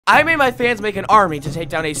I made my fans make an army to take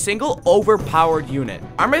down a single overpowered unit.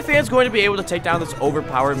 Are my fans going to be able to take down this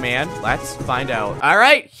overpowered man? Let's find out. All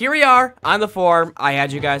right, here we are on the form I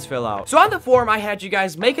had you guys fill out. So on the form, I had you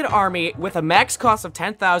guys make an army with a max cost of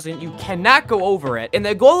 10,000. You cannot go over it. And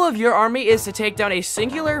the goal of your army is to take down a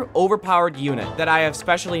singular overpowered unit that I have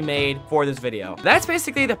specially made for this video. That's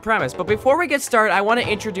basically the premise. But before we get started, I want to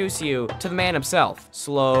introduce you to the man himself.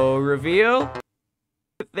 Slow reveal.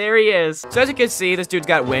 There he is. So as you can see, this dude's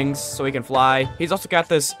got wings so he can fly. He's also got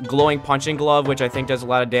this glowing punching glove, which I think does a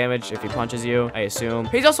lot of damage if he punches you, I assume.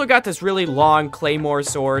 He's also got this really long claymore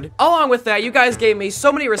sword. Along with that, you guys gave me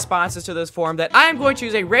so many responses to this form that I am going to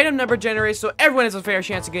use a random number generator so everyone has a fair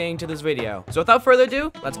chance of getting to this video. So without further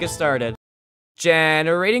ado, let's get started.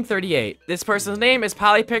 Generating 38. This person's name is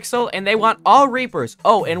Polypixel, and they want all Reapers.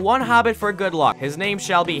 Oh, and one Hobbit for good luck. His name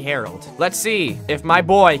shall be Harold. Let's see if my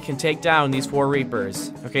boy can take down these 4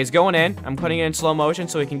 Reapers. Okay, he's going in. I'm putting it in slow motion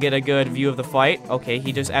so we can get a good view of the fight. Okay,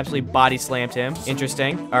 he just absolutely body slammed him.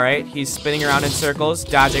 Interesting. All right, he's spinning around in circles,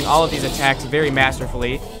 dodging all of these attacks very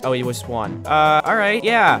masterfully. Oh, he just won. All right,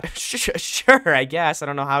 yeah. Sure, I guess. I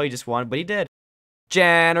don't know how he just won, but he did.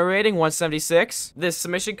 Generating 176. This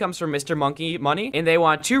submission comes from Mr. Monkey Money, and they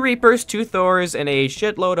want 2 Reapers, 2 Thors, and a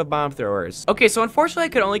shitload of bomb throwers. Okay, so unfortunately, I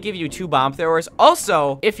could only give you 2 bomb throwers.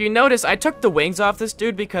 Also, if you notice, I took the wings off this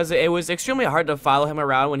dude because it was extremely hard to follow him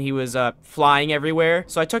around when he was flying everywhere.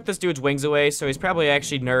 So I took this dude's wings away, so he's probably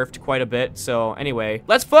actually nerfed quite a bit. So anyway,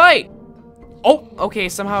 let's fight! Oh, okay,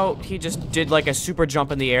 somehow he just did like a super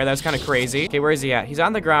jump in the air. That was kind of crazy. Okay, where is he at? He's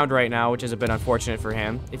on the ground right now, which is a bit unfortunate for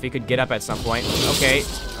him. If he could get up at some point.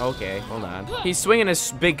 Okay, hold on. He's swinging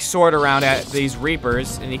his big sword around at these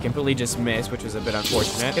Reapers, and he completely just missed, which was a bit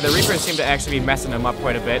unfortunate. Okay, the Reapers seem to actually be messing him up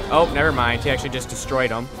quite a bit. Oh, never mind. He actually just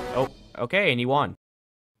destroyed him. Oh, okay, and he won.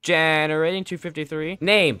 Generating 253.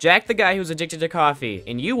 Name, Jack the guy who's addicted to coffee.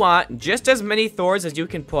 And you want just as many Thors as you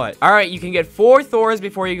can put. All right, you can get 4 Thors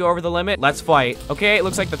before you go over the limit. Let's fight. Okay, it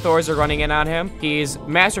looks like the Thors are running in on him. He's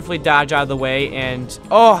masterfully dodged out of the way, and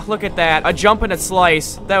oh, look at that. A jump and a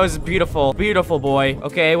slice. That was beautiful. Beautiful, boy.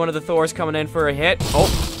 Okay, one of the Thors coming in for a hit.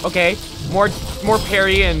 Oh, okay. More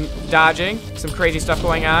parry and dodging. Some crazy stuff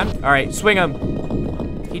going on. All right, swing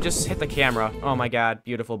him. He just hit the camera. Oh my God,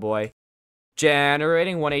 beautiful boy.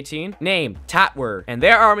 Generating 118. Name, Tatwer. And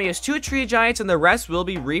their army is 2 tree giants and the rest will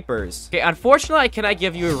be Reapers. Okay, unfortunately, I cannot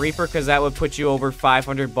give you a Reaper because that would put you over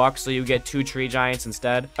 500 bucks, so you get 2 tree giants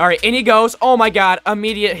instead. All right, in he goes. Oh my God,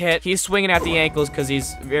 immediate hit. He's swinging at the ankles because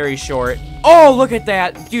he's very short. Oh, look at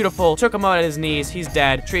that. Beautiful. Took him out at his knees. He's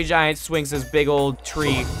dead. Tree giant swings his big old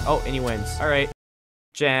tree. Oh, and he wins. All right.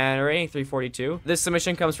 Generating 342. This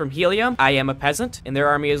submission comes from Helium. I am a peasant, and their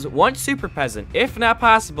army is 1 super peasant. If not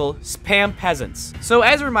possible, spam peasants. So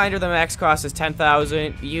as a reminder, the max cost is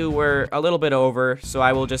 10,000. You were a little bit over, so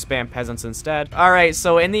I will just spam peasants instead. All right,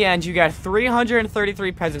 so in the end, you got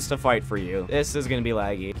 333 peasants to fight for you. This is gonna be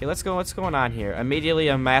laggy. Okay, let's go. What's going on here? Immediately,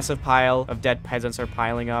 a massive pile of dead peasants are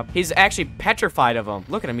piling up. He's actually petrified of them.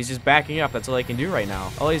 Look at him. He's just backing up. That's all he can do right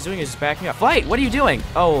now. All he's doing is just backing up. Fight! What are you doing?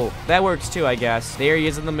 Oh, that works too, I guess. There he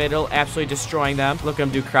is in the middle, absolutely destroying them. Look at him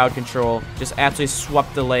do crowd control. Just absolutely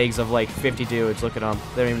swept the legs of like 50 dudes. Look at him.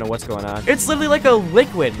 They don't even know what's going on. It's literally like a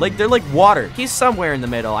liquid. Like, they're like water. He's somewhere in the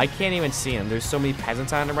middle. I can't even see him. There's so many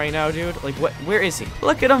peasants on him right now, dude. Like, what? Where is he?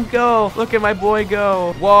 Look at him go. Look at my boy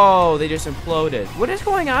go. Whoa, they just imploded. What is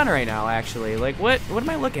going on right now, actually? Like, what am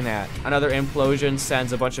I looking at? Another implosion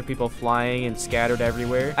sends a bunch of people flying and scattered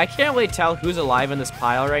everywhere. I can't really tell who's alive in this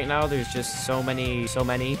pile right now. There's just so many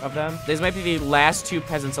of them. These might be the last 2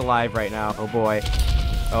 peasants alive right now. Oh boy.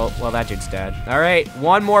 Oh, well, that dude's dead. All right,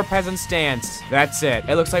 1 more peasant stance. That's it.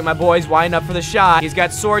 It looks like my boy's winding up for the shot. He's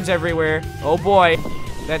got swords everywhere. Oh boy.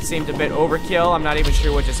 That seemed a bit overkill. I'm not even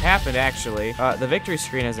sure what just happened, actually. The victory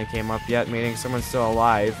screen hasn't came up yet, meaning someone's still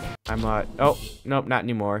alive. I'm not. Oh, nope, not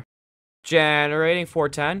anymore. Generating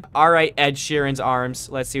 410. All right, Ed Sheeran's arms.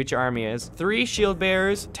 Let's see what your army is. 3 shield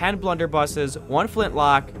bearers, 10 blunderbusses, 1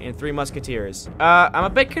 flintlock, and 3 musketeers. I'm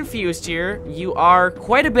a bit confused here. You are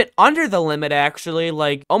quite a bit under the limit, actually.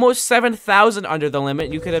 Like, almost 7,000 under the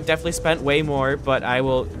limit. You could have definitely spent way more, but I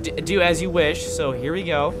will do as you wish. So here we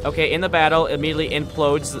go. Okay, in the battle, immediately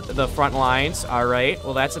implodes the front lines. All right,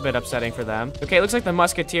 well, that's a bit upsetting for them. Okay, it looks like the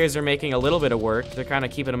musketeers are making a little bit of work. They're kind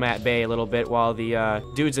of keeping them at bay a little bit while the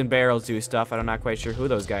dudes in barrels do stuff. I'm not quite sure who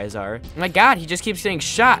those guys are. Oh my God, he just keeps getting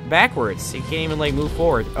shot backwards. He can't even like move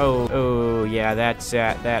forward. Oh yeah,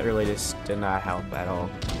 that really just did not help at all.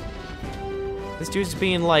 This dude's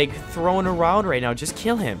being like thrown around right now. Just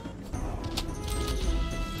kill him.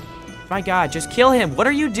 My God, just kill him. What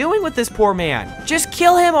are you doing with this poor man? Just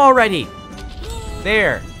kill him already.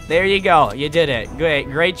 There. There you go. You did it.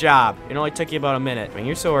 Great job. It only took you about a minute. Bring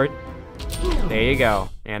your sword. There you go.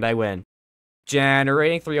 And I win.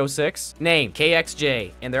 Generating 306. Name,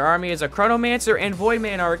 KXJ. And their army is a Chronomancer and Void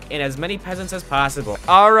Monarch and as many peasants as possible.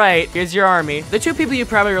 Alright, here's your army. The two people you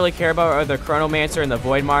probably really care about are the Chronomancer and the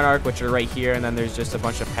Void Monarch, which are right here, and then there's just a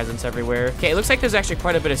bunch of peasants everywhere. Okay, it looks like there's actually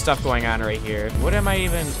quite a bit of stuff going on right here. What am I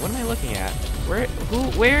looking at?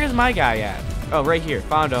 Where is my guy at? Oh, right here.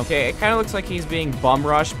 Found him. Okay, it kind of looks like he's being bum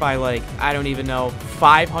rushed by, like, I don't even know,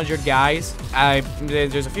 500 guys.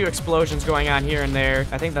 There's a few explosions going on here and there.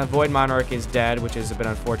 I think the Void Monarch is dead, which is a bit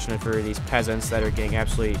unfortunate for these peasants that are getting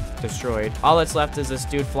absolutely destroyed. All that's left is this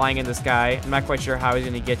dude flying in the sky. I'm not quite sure how he's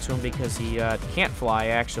going to get to him because he can't fly,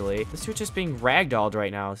 actually. This dude's just being ragdolled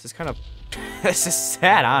right now. This is kind of... This is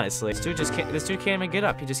sad, honestly. This dude can't even get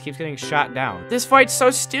up. He just keeps getting shot down. This fight's so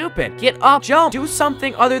stupid. Get up, jump, do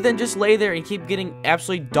something other than just lay there and keep getting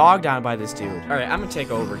absolutely dogged on by this dude. All right, I'm gonna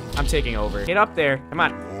take over. I'm taking over. Get up there. Come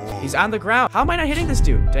on. He's on the ground. How am I not hitting this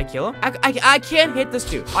dude? Did I kill him? I can't hit this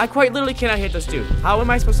dude. I quite literally cannot hit this dude. How am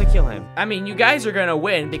I supposed to kill him? I mean, you guys are gonna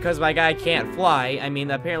win because my guy can't fly. I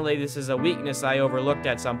mean, apparently this is a weakness I overlooked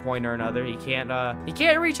at some point or another. He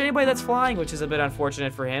can't reach anybody that's flying, which is a bit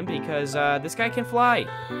unfortunate for him because this guy can fly.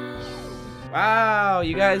 Wow,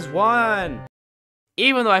 you guys won.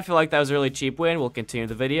 Even though I feel like that was a really cheap win, we'll continue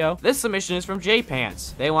the video. This submission is from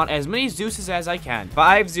J-Pants. They want as many Zeuses as I can.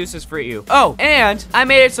 5 Zeuses for you. Oh, and I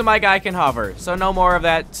made it so my guy can hover. So no more of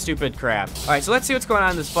that stupid crap. All right, so let's see what's going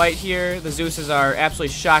on in this fight here. The Zeuses are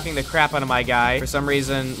absolutely shocking the crap out of my guy. For some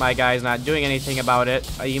reason, my guy is not doing anything about it.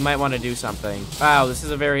 You might want to do something. Wow, this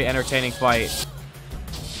is a very entertaining fight.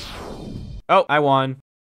 Oh, I won.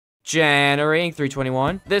 Generating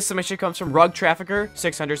 321. This submission comes from Rug Trafficker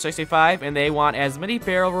 665, and they want as many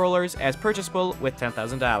barrel rollers as purchasable with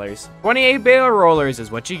 $10,000. 28 barrel rollers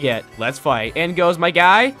is what you get. Let's fight. In goes my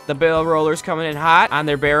guy. The barrel rollers coming in hot on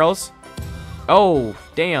their barrels. Oh,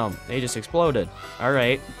 damn. They just exploded. All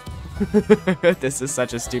right. This is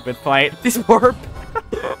such a stupid fight. These poor...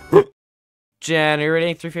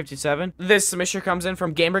 Generating 357. This submission comes in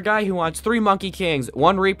from Gamer Guy who wants 3 Monkey Kings,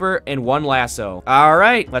 1 Reaper, and 1 Lasso.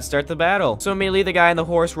 Alright, let's start the battle. So immediately the guy on the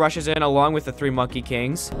horse rushes in along with the 3 Monkey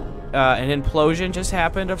Kings. An implosion just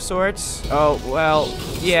happened of sorts. Oh, well,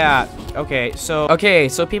 yeah. Okay, so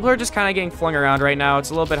people are just kind of getting flung around right now. It's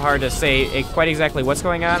a little bit hard to say quite exactly what's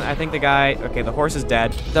going on. I think the guy, okay, the horse is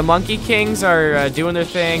dead. The Monkey Kings are doing their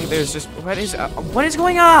thing. There's just, what is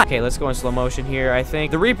going on? Okay, let's go in slow motion here. I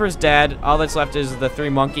think the Reaper's dead. All that's left is the 3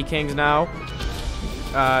 Monkey Kings now.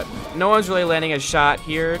 No one's really landing a shot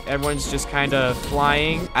here. Everyone's just kind of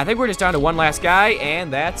flying. I think we're just down to 1 last guy,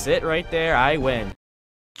 and that's it right there. I win.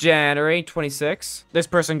 Generate 26. This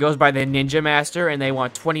person goes by the Ninja Master, and they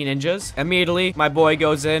want 20 ninjas. Immediately, my boy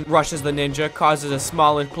goes in, rushes the ninja, causes a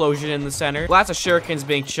small implosion in the center. Lots of shurikens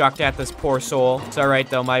being chucked at this poor soul. It's alright,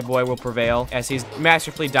 though. My boy will prevail, as he's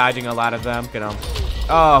masterfully dodging a lot of them. Look at him.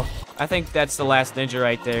 Oh, I think that's the last ninja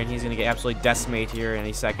right there, and he's gonna get absolutely decimated here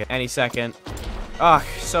any second. Any second. Oh,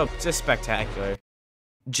 so just spectacular.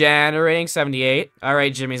 Generating 78. All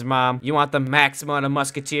right, Jimmy's mom. You want the max amount of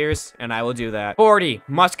musketeers? And I will do that. 40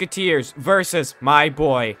 musketeers versus my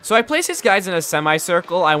boy. So I place these guys in a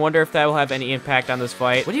semicircle. I wonder if that will have any impact on this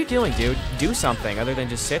fight. What are you doing, dude? Do something other than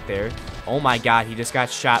just sit there. Oh my god, he just got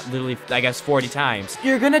shot literally, I guess, 40 times.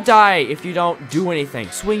 You're gonna die if you don't do anything.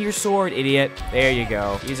 Swing your sword, idiot. There you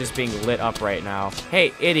go. He's just being lit up right now.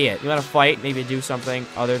 Hey, idiot. You wanna fight? Maybe do something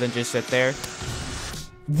other than just sit there?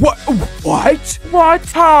 What? What?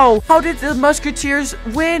 How did the musketeers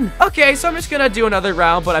win? Okay, so I'm just gonna do another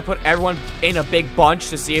round, but I put everyone in a big bunch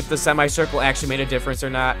to see if the semicircle actually made a difference or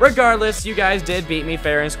not. Regardless, you guys did beat me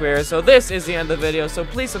fair and square, so this is the end of the video. So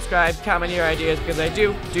please subscribe, comment your ideas, because I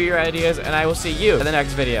do your ideas, and I will see you in the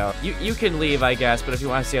next video. You can leave, I guess, but if you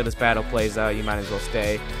want to see how this battle plays out, you might as well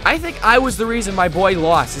stay. I think I was the reason my boy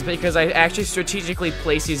lost, is because I actually strategically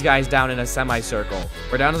placed these guys down in a semicircle.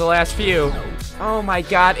 We're down to the last few. Oh my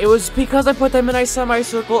god, it was because I put them in a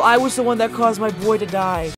semicircle. I was the one that caused my boy to die.